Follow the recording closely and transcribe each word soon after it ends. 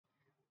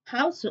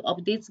How to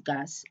update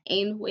gas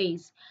in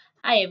Waze.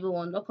 Hi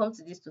everyone, welcome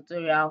to this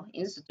tutorial.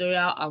 In this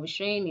tutorial, I'll be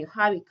showing you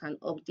how you can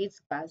update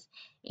gas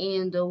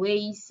in the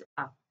Waze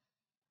app.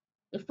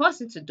 The first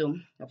thing to do,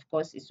 of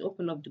course, is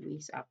open up the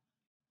Waze app.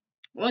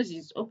 Once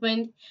it's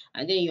opened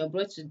and then you're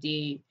brought to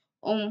the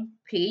home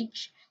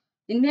page,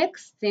 the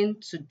next thing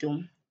to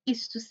do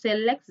is to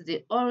select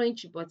the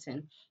orange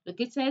button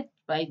located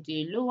by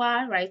the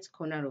lower right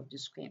corner of the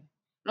screen.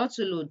 Not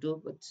too low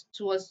though, but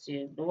towards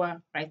the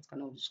lower right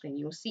corner of the screen,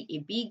 you'll see a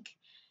big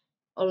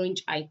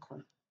orange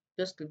icon.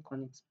 Just click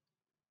on it.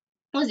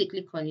 Once you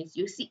click on it,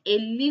 you'll see a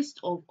list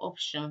of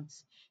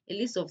options, a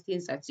list of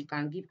things that you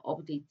can give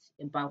updates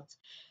about.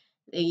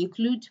 They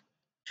include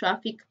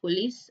traffic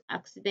police,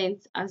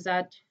 accident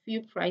hazard,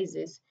 fuel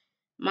prices,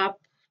 map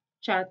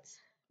chart,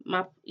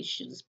 map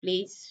issues,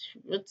 place,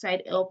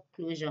 roadside help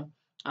closure.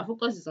 Our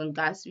focus is on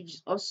gas, which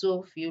is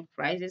also fuel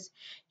prices.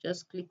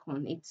 Just click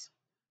on it.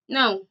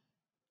 Now,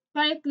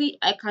 currently,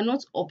 I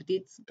cannot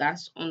update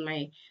gas on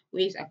my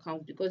Waze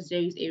account because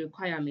there is a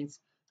requirement.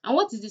 And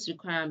what is this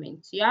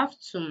requirement? You have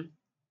to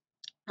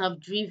have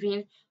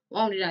driven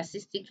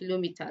 160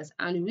 kilometers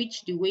and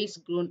reach the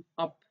Waze grown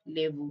up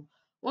level.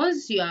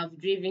 Once you have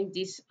driven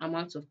this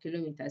amount of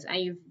kilometers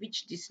and you've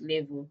reached this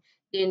level,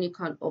 then you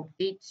can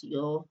update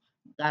your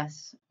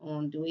gas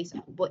on the Waze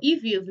app. But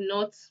if you've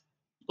not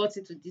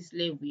gotten to this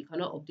level, you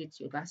cannot update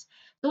your gas.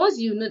 So once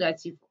you know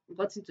that you've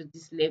gotten to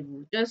this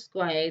level, just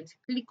go ahead,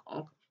 click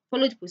on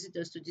follow the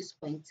procedures to this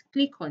point,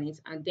 click on it,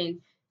 and then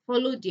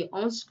follow the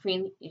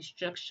on-screen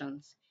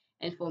instructions.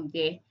 And from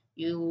there,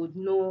 you would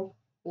know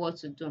what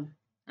to do,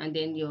 and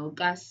then your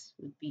gas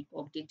will be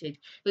updated.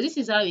 So this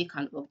is how you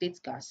can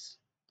update gas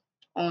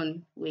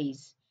on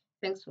Waze.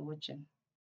 Thanks for watching.